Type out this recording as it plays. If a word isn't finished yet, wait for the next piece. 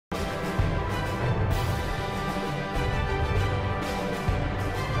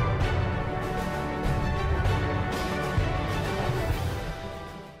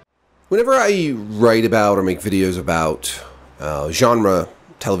Whenever I write about or make videos about genre,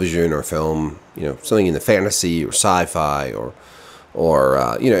 television or film, something in the fantasy or sci-fi or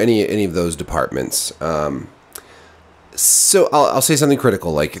any of those departments, so I'll say something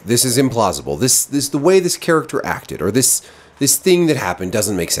critical like this is implausible. This the way this character acted or this thing that happened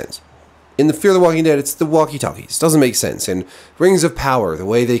doesn't make sense. In the Fear the Walking Dead, it's the walkie-talkies. Doesn't make sense. And Rings of Power, the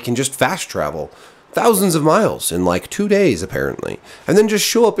way they can just fast travel thousands of miles in like 2 days, apparently, and then just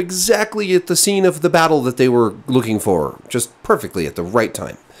show up exactly at the scene of the battle that they were looking for, just perfectly at the right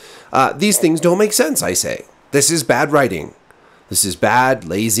time. These things don't make sense, I say. This is bad writing. This is bad,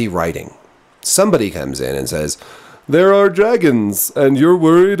 lazy writing. Somebody comes in and says, there are dragons, and you're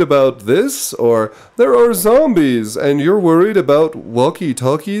worried about this? Or, there are zombies, and you're worried about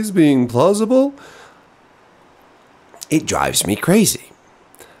walkie-talkies being plausible? It drives me crazy.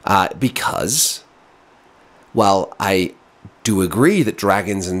 Because, while I do agree that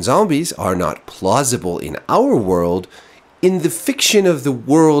dragons and zombies are not plausible in our world, in the fiction of the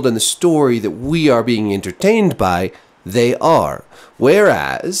world and the story that we are being entertained by, they are.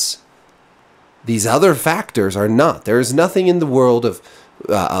 Whereas these other factors are not. There is nothing in the world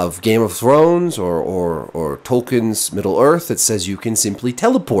of Game of Thrones or Tolkien's Middle-earth that says you can simply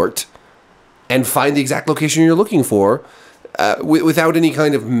teleport and find the exact location you're looking for without any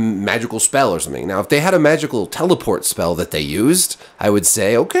kind of magical spell or something. Now, if they had a magical teleport spell that they used, I would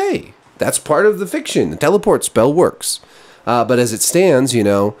say, okay, that's part of the fiction. The teleport spell works. But as it stands,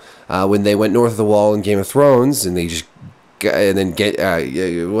 when they went north of the wall in Game of Thrones and they just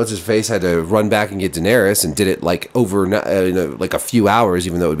what's his face had to run back and get Daenerys and did it like over like a few hours,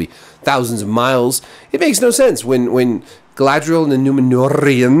 even though it would be thousands of miles. It makes no sense when Galadriel and the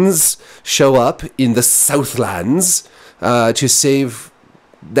Númenóreans show up in the Southlands to save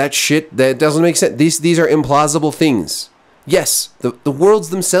that shit. That doesn't make sense. These are implausible things. Yes, the worlds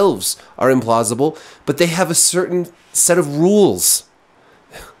themselves are implausible, but they have a certain set of rules.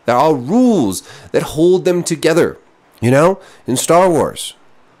 There are rules that hold them together. In Star Wars,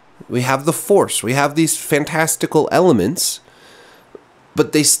 we have the Force. We have these fantastical elements,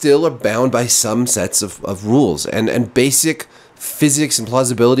 but they still are bound by some sets of rules. And basic physics and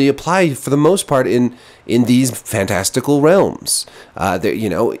plausibility apply for the most part in these fantastical realms.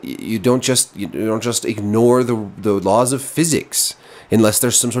 You don't just ignore the laws of physics unless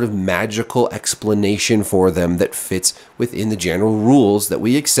there's some sort of magical explanation for them that fits within the general rules that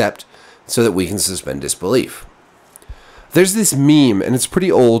we accept so that we can suspend disbelief. There's this meme, and it's pretty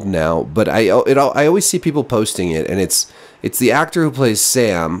old now, but I always see people posting it, and it's the actor who plays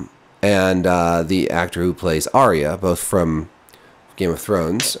Sam and the actor who plays Arya, both from Game of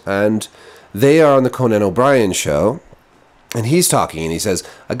Thrones, and they are on the Conan O'Brien show, and he's talking, and he says,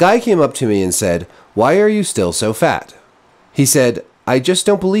 a guy came up to me and said, why are you still so fat? He said, I just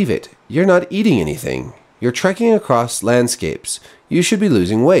don't believe it. You're not eating anything. You're trekking across landscapes. You should be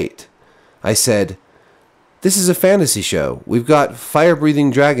losing weight. I said, this is a fantasy show. We've got fire-breathing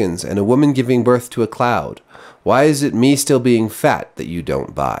dragons and a woman giving birth to a cloud. Why is it me still being fat that you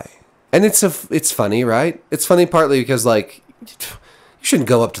don't buy? And it's funny, right? It's funny partly because, like, you shouldn't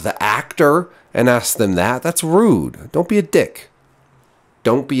go up to the actor and ask them that. That's rude. Don't be a dick.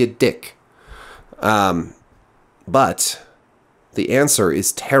 Don't be a dick. But the answer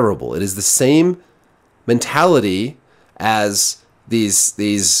is terrible. It is the same mentality as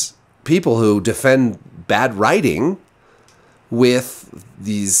these people who defend bad writing with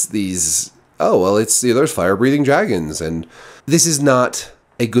these there's fire-breathing dragons, and this is not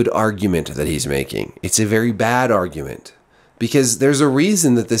a good argument that he's making. It's a very bad argument because there's a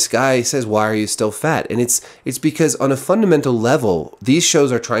reason that this guy says, why are you still fat? And it's because on a fundamental level, these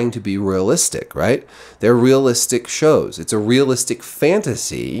shows are trying to be realistic, right? They're realistic shows. It's a realistic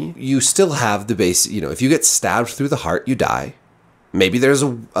fantasy. You still have the base, if you get stabbed through the heart, you die. Maybe there's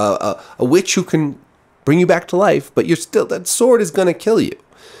a witch who can bring you back to life, but that sword is going to kill you.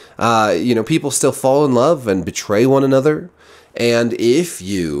 People still fall in love and betray one another. And if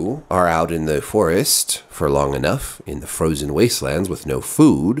you are out in the forest for long enough, in the frozen wastelands with no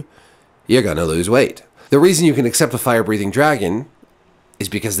food, you're going to lose weight. The reason you can accept a fire-breathing dragon is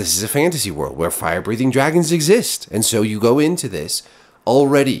because this is a fantasy world where fire-breathing dragons exist. And so you go into this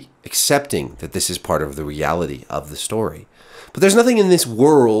already accepting that this is part of the reality of the story. But there's nothing in this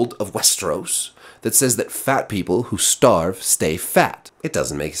world of Westeros that says that fat people who starve stay fat. It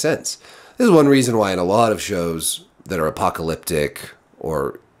doesn't make sense. This is one reason why in a lot of shows that are apocalyptic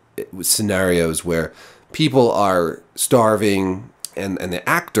or scenarios where people are starving and the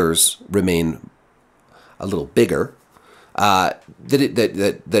actors remain a little bigger,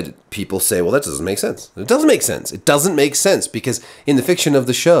 that people say, well, that doesn't make sense. It doesn't make sense. It doesn't make sense because in the fiction of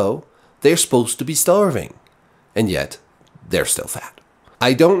the show, They're supposed to be starving. And yet, they're still fat.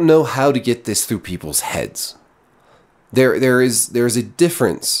 I don't know how to get this through people's heads. There is a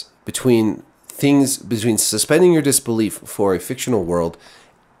difference between suspending your disbelief for a fictional world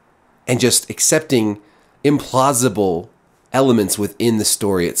and just accepting implausible elements within the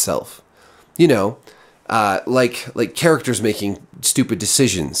story itself. You know, like characters making stupid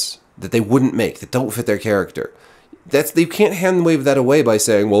decisions that they wouldn't make, that don't fit their character. You can't hand wave that away by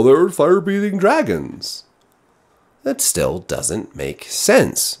saying, well, they're fire-breathing dragons. That still doesn't make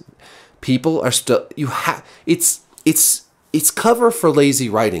sense. People are still, it's cover for lazy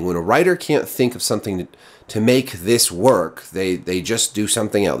writing. When a writer can't think of something to make this work, they just do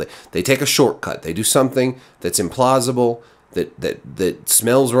something else. They take a shortcut. They do something that's implausible, that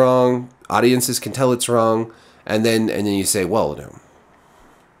smells wrong. Audiences can tell it's wrong, and then you say, well, no,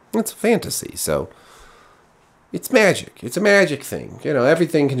 it's a fantasy, so it's magic. It's a magic thing. You know,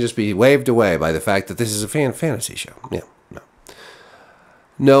 everything can just be waved away by the fact that this is a fantasy show. Yeah, no.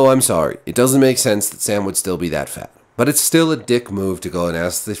 No, I'm sorry. It doesn't make sense that Sam would still be that fat. But it's still a dick move to go and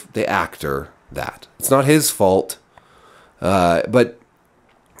ask the actor that. It's not his fault. But,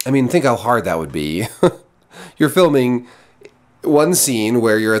 I mean, think how hard that would be. You're filming one scene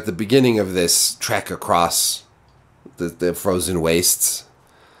where you're at the beginning of this trek across the frozen wastes.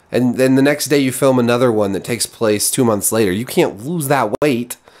 And then the next day you film another one that takes place 2 months later. You can't lose that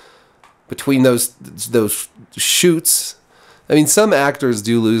weight between those shoots. I mean, some actors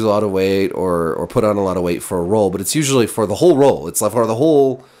do lose a lot of weight or put on a lot of weight for a role, but it's usually for the whole role. It's like for the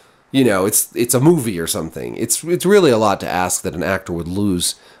whole, you know, it's a movie or something. It's really a lot to ask that an actor would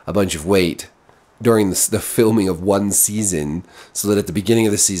lose a bunch of weight during the filming of one season, so that at the beginning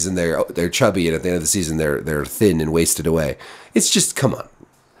of the season they're chubby and at the end of the season they're thin and wasted away. It's just, come on.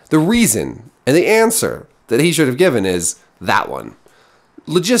 The reason and the answer that he should have given is that one.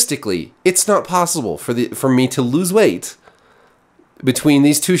 Logistically, it's not possible for me to lose weight between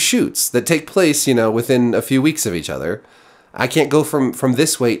these two shoots that take place, you know, within a few weeks of each other. I can't go from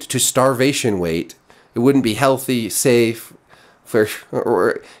this weight to starvation weight. It wouldn't be healthy, safe.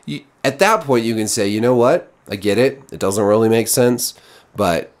 At that point, you can say, you know what? I get it. It doesn't really make sense,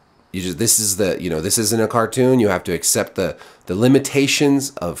 but this isn't a cartoon. You have to accept the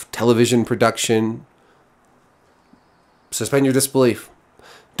limitations of television production. Suspend your disbelief.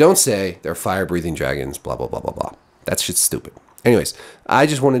 Don't say they're fire-breathing dragons, blah, blah, blah, blah, blah. That shit's stupid. Anyways, I've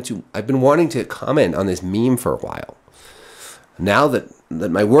been wanting to comment on this meme for a while. Now that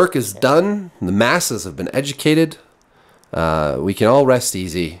my work is done, the masses have been educated, we can all rest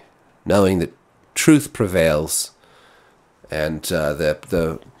easy, knowing that truth prevails, and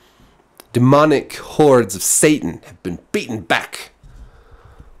the demonic hordes of Satan have been beaten back.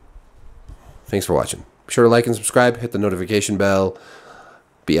 Thanks for watching. Be sure to like and subscribe, hit the notification bell,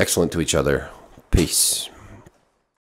 be excellent to each other. Peace.